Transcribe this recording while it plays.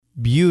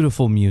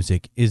Beautiful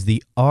music is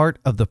the art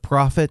of the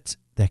prophets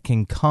that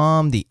can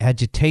calm the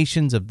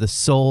agitations of the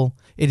soul.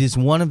 It is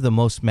one of the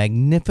most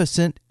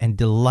magnificent and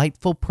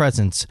delightful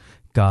presents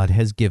God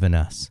has given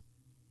us.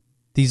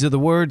 These are the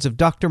words of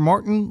Dr.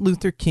 Martin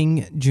Luther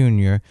King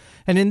Jr.,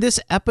 and in this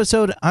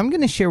episode, I'm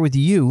going to share with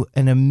you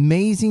an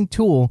amazing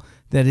tool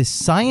that is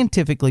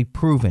scientifically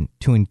proven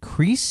to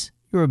increase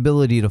your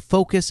ability to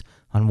focus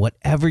on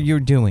whatever you're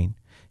doing.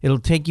 It'll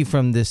take you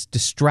from this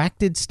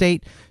distracted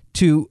state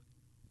to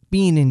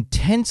being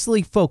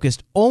intensely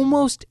focused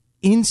almost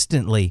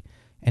instantly,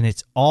 and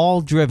it's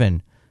all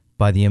driven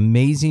by the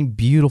amazing,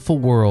 beautiful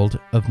world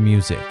of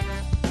music.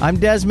 I'm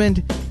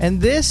Desmond, and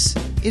this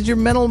is your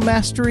Mental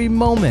Mastery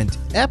Moment,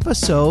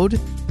 episode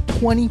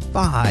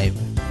 25.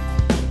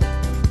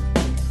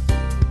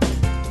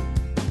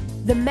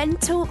 The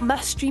Mental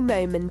Mastery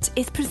Moment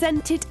is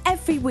presented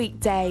every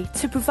weekday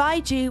to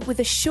provide you with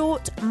a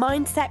short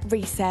mindset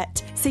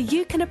reset so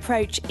you can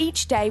approach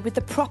each day with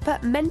the proper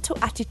mental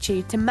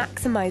attitude to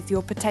maximise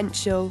your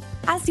potential.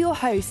 As your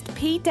host,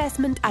 P.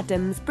 Desmond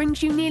Adams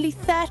brings you nearly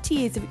 30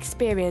 years of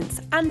experience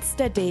and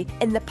study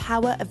in the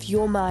power of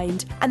your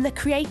mind and the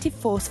creative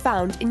force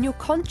found in your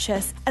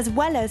conscious as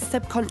well as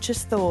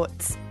subconscious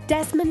thoughts.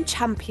 Desmond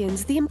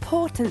champions the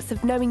importance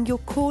of knowing your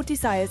core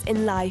desires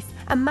in life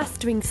and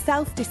mastering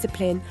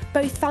self-discipline,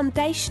 both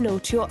foundational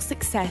to your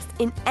success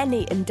in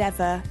any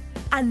endeavour.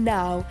 And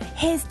now,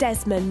 here's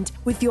Desmond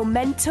with your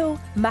Mental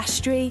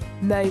Mastery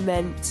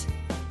Moment.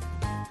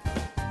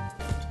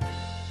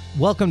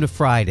 Welcome to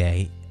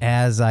Friday.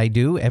 As I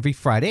do every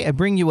Friday, I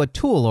bring you a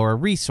tool or a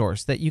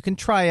resource that you can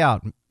try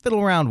out and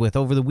fiddle around with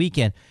over the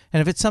weekend.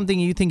 And if it's something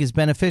you think is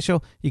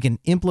beneficial, you can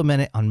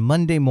implement it on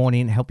Monday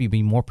morning and help you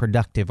be more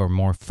productive or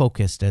more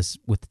focused. As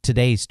with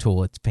today's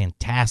tool, it's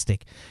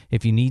fantastic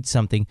if you need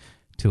something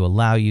to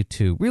allow you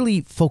to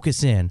really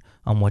focus in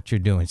on what you're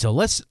doing. So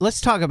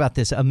let's talk about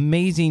this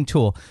amazing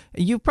tool.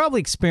 You've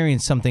probably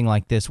experienced something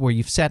like this where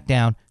you've sat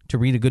down to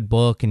read a good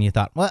book and you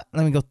thought, well,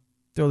 let me go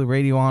throw the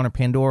radio on or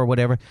Pandora or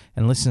whatever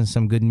and listen to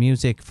some good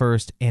music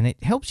first, and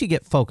it helps you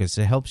get focused.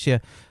 It helps you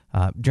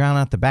drown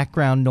out the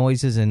background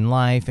noises in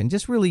life and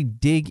just really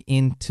dig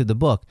into the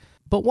book.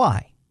 But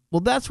why? Well,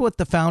 that's what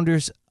the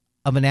founders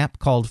of an app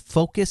called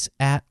Focus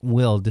at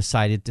Will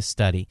decided to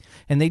study.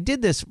 And they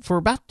did this for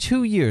about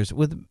 2 years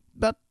with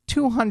about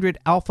 200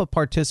 alpha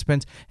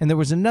participants, and there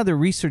was another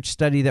research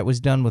study that was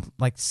done with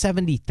like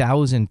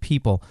 70,000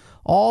 people,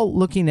 all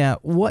looking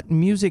at what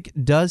music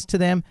does to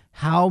them,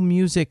 how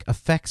music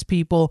affects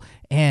people,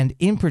 and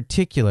in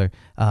particular,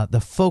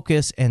 the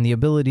focus and the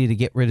ability to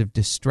get rid of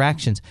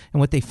distractions. And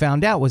what they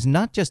found out was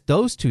not just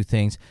those two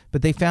things,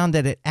 but they found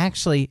that it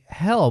actually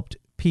helped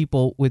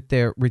people with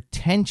their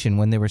retention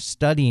when they were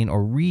studying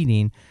or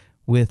reading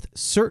with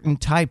certain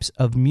types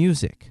of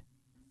music.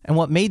 And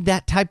what made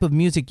that type of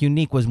music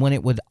unique was when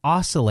it would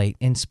oscillate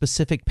in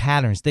specific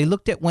patterns. They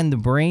looked at when the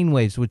brain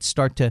waves would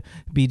start to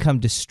become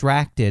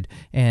distracted,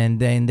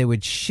 and then they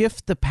would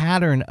shift the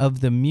pattern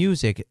of the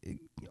music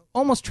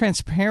almost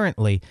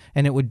transparently,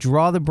 and it would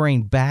draw the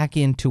brain back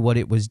into what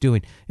it was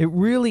doing. It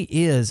really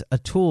is a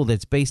tool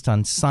that's based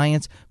on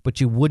science, but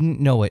you wouldn't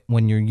know it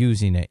when you're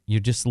using it. You're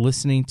just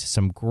listening to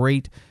some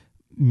great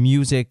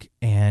music,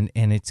 and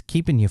it's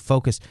keeping you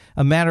focused.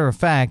 A matter of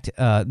fact,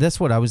 that's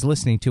what I was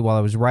listening to while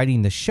I was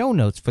writing the show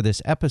notes for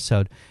this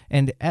episode.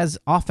 And as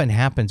often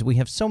happens, we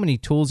have so many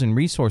tools and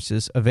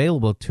resources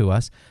available to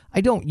us.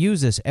 I don't use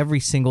this every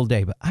single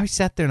day, but I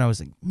sat there and I was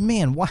like,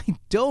 man, why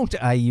don't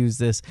I use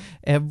this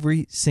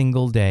every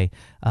single day?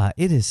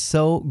 It is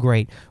so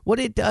great. What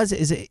it does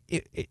is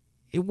it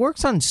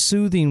works on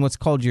soothing what's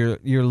called your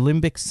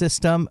limbic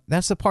system.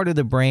 That's the part of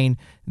the brain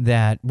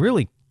that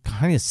really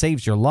kind of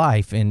saves your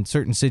life in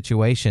certain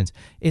situations.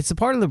 It's the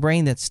part of the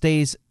brain that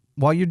stays,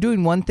 while you're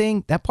doing one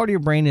thing, that part of your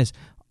brain is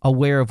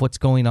aware of what's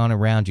going on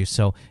around you.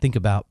 So think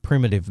about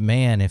primitive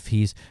man. If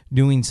he's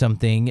doing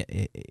something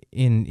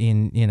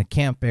in a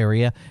camp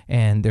area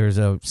and there's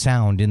a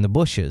sound in the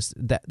bushes,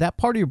 that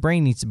part of your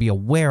brain needs to be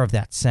aware of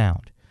that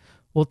sound.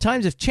 Well,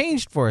 times have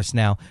changed for us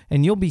now,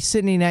 and you'll be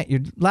sitting at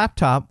your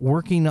laptop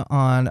working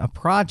on a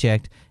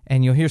project,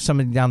 and you'll hear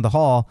somebody down the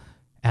hall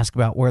ask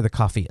about where the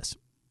coffee is.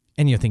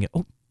 And you're thinking,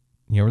 oh,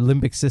 your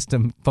limbic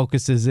system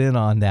focuses in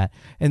on that.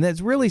 And that's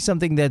really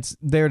something that's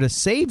there to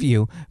save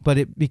you, but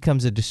it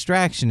becomes a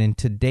distraction in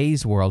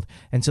today's world.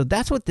 And so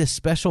that's what this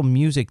special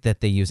music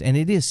that they use. And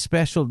it is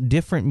special,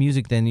 different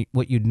music than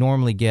what you'd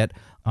normally get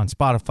on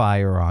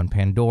Spotify or on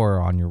Pandora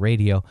or on your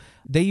radio.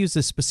 They use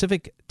a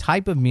specific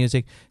type of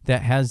music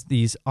that has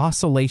these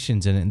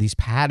oscillations in it, these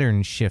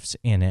pattern shifts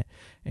in it.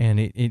 And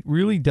it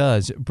really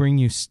does bring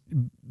you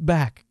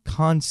back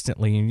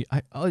constantly.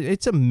 And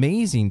it's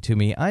amazing to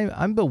me.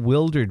 I'm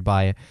bewildered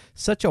by it.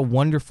 Such a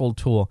wonderful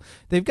tool.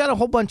 They've got a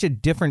whole bunch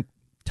of different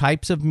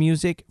types of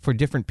music for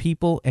different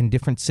people and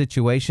different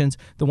situations.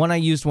 The one I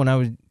used when I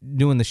was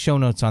doing the show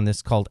notes on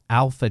this called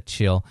Alpha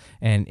Chill,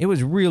 and it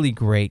was really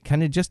great.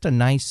 Kind of just a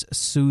nice,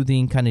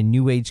 soothing, kind of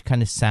new age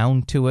kind of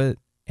sound to it.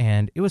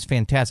 And it was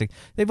fantastic.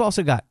 They've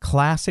also got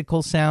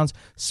classical sounds,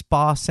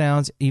 spa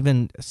sounds,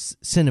 even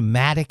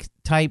cinematic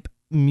type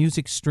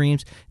music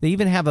streams. They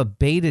even have a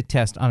beta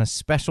test on a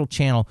special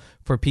channel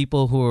for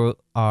people who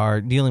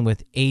are dealing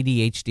with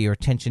ADHD or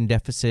attention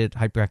deficit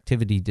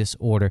hyperactivity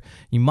disorder.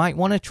 You might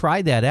want to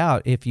try that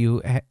out if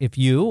you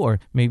or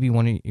maybe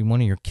one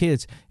of your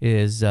kids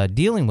is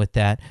dealing with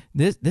that.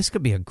 This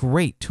could be a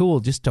great tool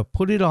just to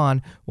put it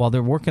on while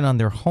they're working on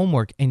their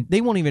homework, and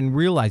they won't even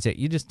realize it.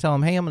 You just tell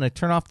them, hey, I'm going to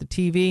turn off the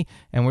TV,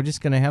 and we're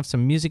just going to have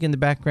some music in the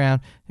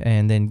background,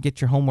 and then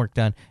get your homework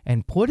done,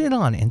 and put it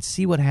on and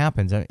see what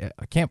happens. I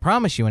can't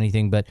promise you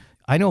anything, but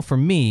I know for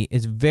me,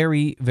 it's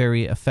very,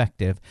 very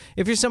effective.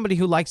 If you're somebody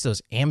who likes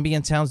those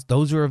ambient sounds,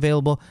 those are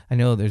available. I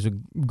know there's a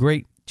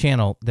great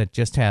channel that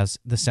just has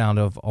the sound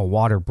of a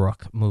water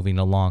brook moving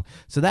along.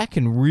 So that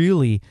can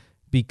really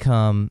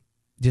become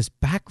just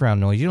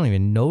background noise. You don't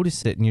even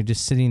notice it, and you're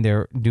just sitting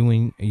there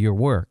doing your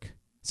work.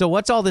 So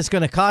what's all this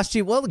going to cost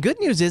you? Well, the good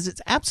news is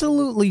it's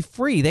absolutely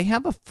free. They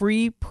have a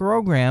free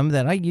program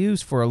that I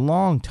use for a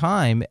long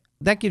time.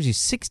 That gives you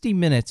 60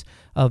 minutes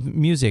of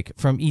music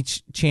from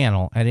each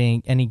channel at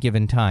any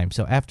given time.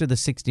 So after the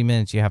 60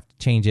 minutes, you have to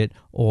change it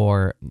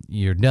or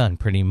you're done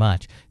pretty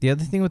much. The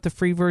other thing with the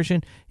free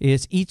version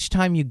is each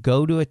time you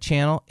go to a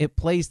channel, it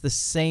plays the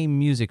same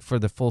music for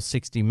the full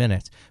 60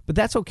 minutes. But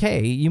that's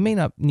okay. You may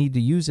not need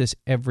to use this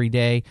every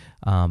day,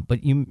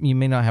 but you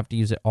may not have to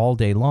use it all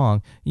day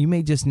long. You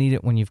may just need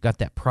it when you've got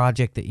that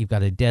project that you've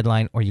got a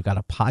deadline, or you've got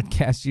a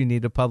podcast you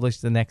need to publish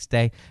the next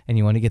day and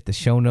you want to get the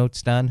show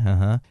notes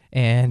done.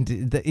 And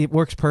it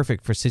works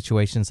perfect for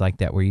situations like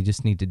that where you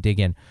just need to dig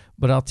in.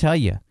 But I'll tell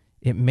you,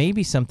 it may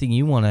be something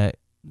you want to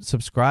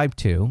subscribe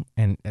to,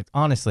 and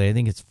honestly, I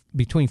think it's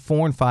between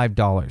 $4 and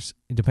 $5,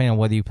 depending on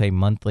whether you pay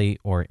monthly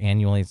or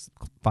annually. It's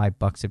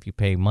 $5 if you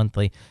pay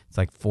monthly. It's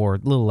like a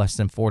little less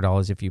than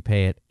 $4 if you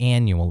pay it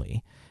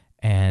annually.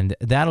 And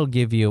that'll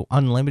give you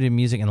unlimited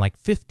music and like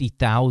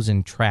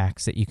 50,000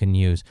 tracks that you can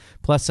use,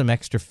 plus some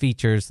extra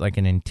features like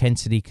an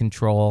intensity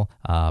control,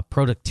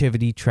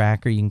 productivity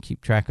tracker. You can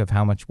keep track of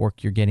how much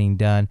work you're getting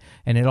done.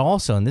 And it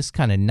also, and this is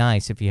kind of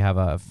nice if you have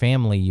a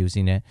family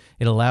using it,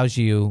 it allows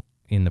you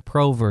in the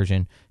Pro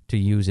version to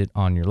use it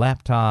on your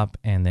laptop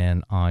and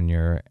then on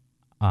your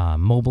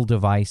mobile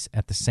device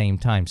at the same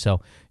time.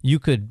 So you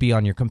could be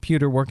on your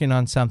computer working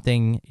on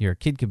something, your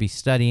kid could be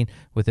studying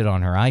with it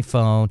on her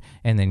iPhone,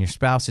 and then your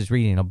spouse is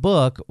reading a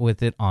book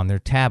with it on their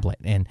tablet.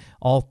 And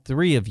all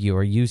three of you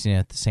are using it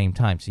at the same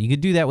time. So you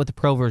could do that with the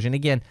Pro version.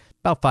 Again,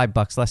 about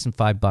 $5, less than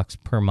 $5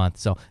 per month.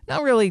 So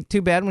not really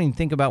too bad when you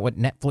think about what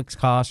Netflix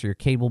costs or your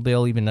cable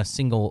bill, even a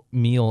single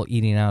meal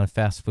eating out of a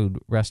fast food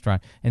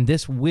restaurant. And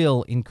this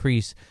will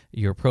increase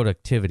your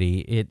productivity.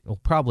 It will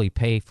probably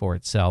pay for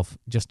itself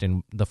just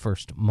in the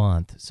first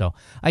month. So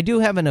I do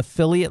have an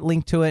affiliate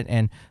link to it,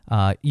 and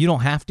you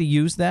don't have to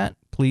use that.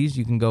 Please,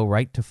 you can go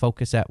right to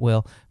Focus at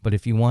Will. But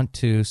if you want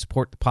to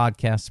support the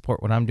podcast,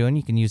 support what I'm doing,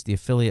 you can use the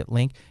affiliate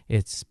link.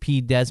 It's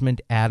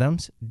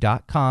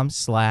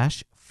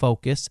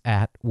pdesmondadams.com/Focus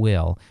at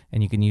Will,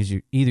 and you can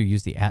either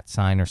use the @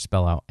 sign or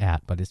spell out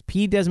 @ but it's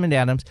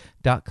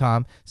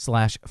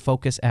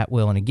pdesmondadams.com/Focus at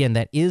Will. And again,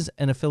 that is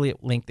an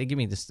affiliate link. They give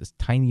me this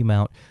tiny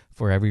amount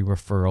for every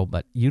referral,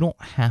 but you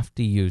don't have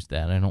to use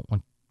that. I don't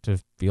want to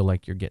feel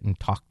like you're getting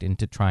talked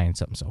into trying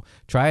something. So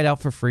try it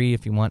out for free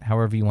if you want,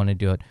 however you want to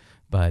do it.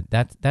 But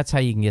that's how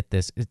you can get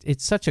this.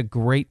 It's such a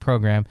great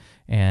program.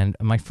 And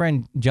my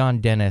friend John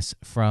Dennis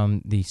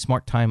from the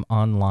Smart Time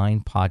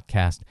Online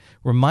podcast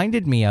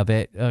reminded me of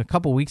it a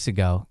couple weeks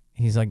ago.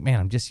 He's like, man,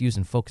 I'm just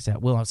using Focus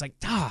at Will. I was like,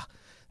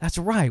 that's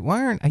right.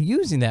 Why aren't I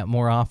using that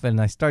more often?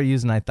 And I started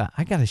using it. I thought,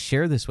 I got to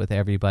share this with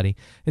everybody.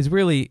 It's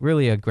really,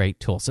 really a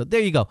great tool. So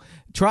there you go.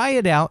 Try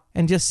it out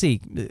and just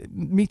see.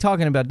 Me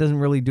talking about it doesn't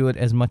really do it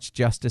as much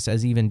justice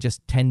as even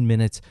just 10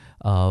 minutes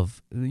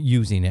of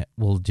using it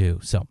will do.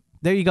 So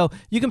there you go.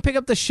 You can pick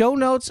up the show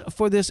notes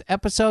for this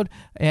episode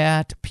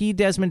at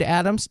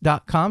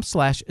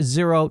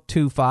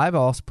pdesmondadams.com/025.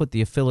 I'll also put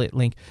the affiliate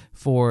link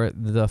for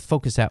the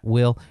Focus at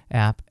Will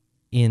app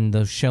in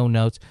the show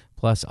notes.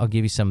 Plus, I'll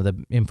give you some of the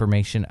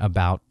information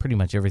about pretty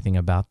much everything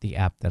about the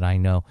app that I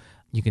know.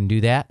 You can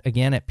do that,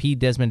 again, at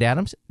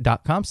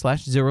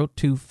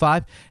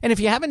pdesmondadams.com/025. And if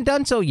you haven't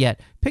done so yet,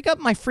 pick up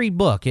my free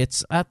book.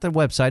 It's at the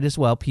website as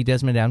well,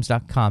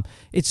 pdesmondadams.com.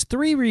 It's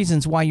 3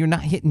 reasons why you're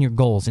not hitting your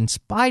goals, in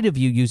spite of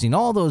you using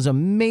all those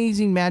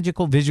amazing,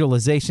 magical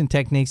visualization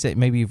techniques that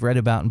maybe you've read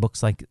about in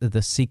books like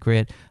The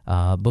Secret,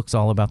 books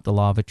all about the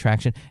law of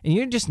attraction, and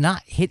you're just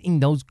not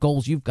hitting those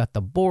goals. You've got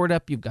the board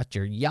up, you've got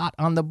your yacht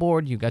on the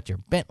board, you've got your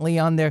Bentley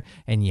on there,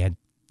 and you're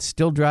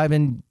still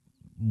driving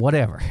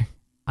whatever.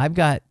 I've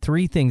got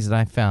 3 things that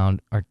I found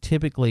are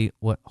typically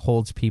what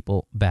holds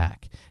people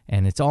back.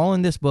 And it's all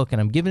in this book, and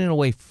I'm giving it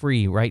away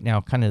free right now,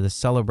 kind of to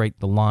celebrate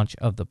the launch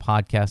of the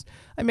podcast.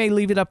 I may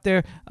leave it up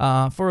there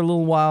for a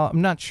little while.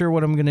 I'm not sure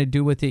what I'm going to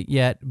do with it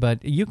yet,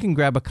 but you can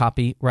grab a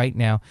copy right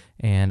now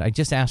And I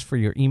just asked for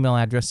your email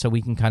address so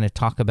we can kind of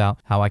talk about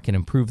how I can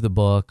improve the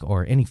book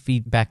or any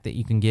feedback that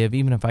you can give,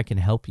 even if I can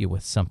help you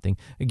with something.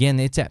 Again,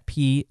 it's at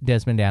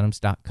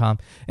pdesmondadams.com.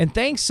 And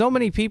thanks, so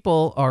many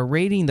people are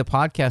rating the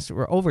podcast.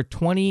 We're over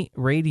 20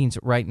 ratings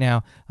right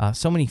now,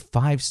 so many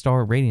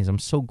 5-star ratings. I'm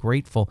so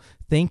grateful.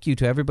 Thank you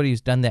to everybody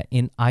who's done that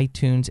in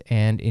iTunes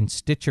and in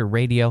Stitcher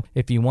Radio.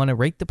 If you want to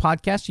rate the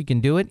podcast, you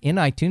can do it in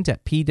iTunes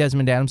at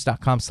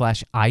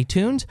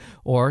pdesmondadams.com/iTunes,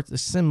 or the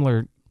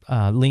similar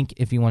link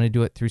if you want to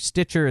do it through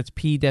Stitcher. It's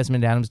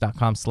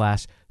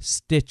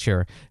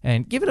pdesmondadams.com/Stitcher.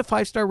 And give it a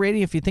 5-star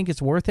rating if you think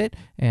it's worth it.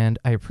 And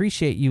I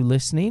appreciate you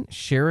listening.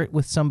 Share it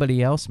with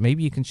somebody else.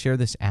 Maybe you can share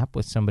this app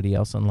with somebody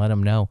else and let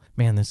them know,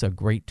 man, this is a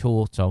great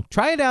tool. So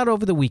try it out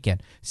over the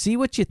weekend. See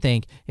what you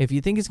think. If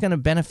you think it's going to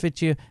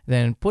benefit you,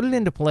 then put it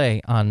into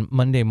play on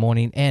Monday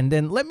morning. And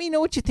then let me know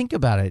what you think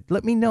about it.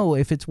 Let me know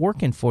if it's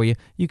working for you.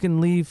 You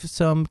can leave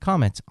some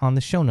comments on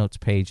the show notes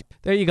page.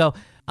 There you go.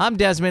 I'm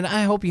Desmond.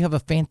 I hope you have a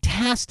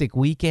fantastic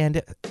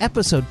weekend.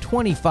 Episode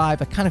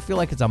 25. I kind of feel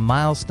like it's a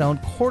milestone,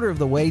 quarter of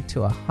the way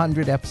to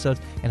 100 episodes,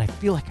 and I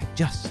feel like I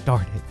just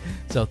started.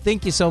 So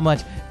thank you so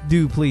much.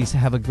 Do please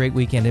have a great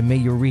weekend, and may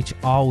your reach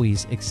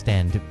always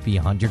extend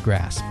beyond your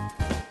grasp.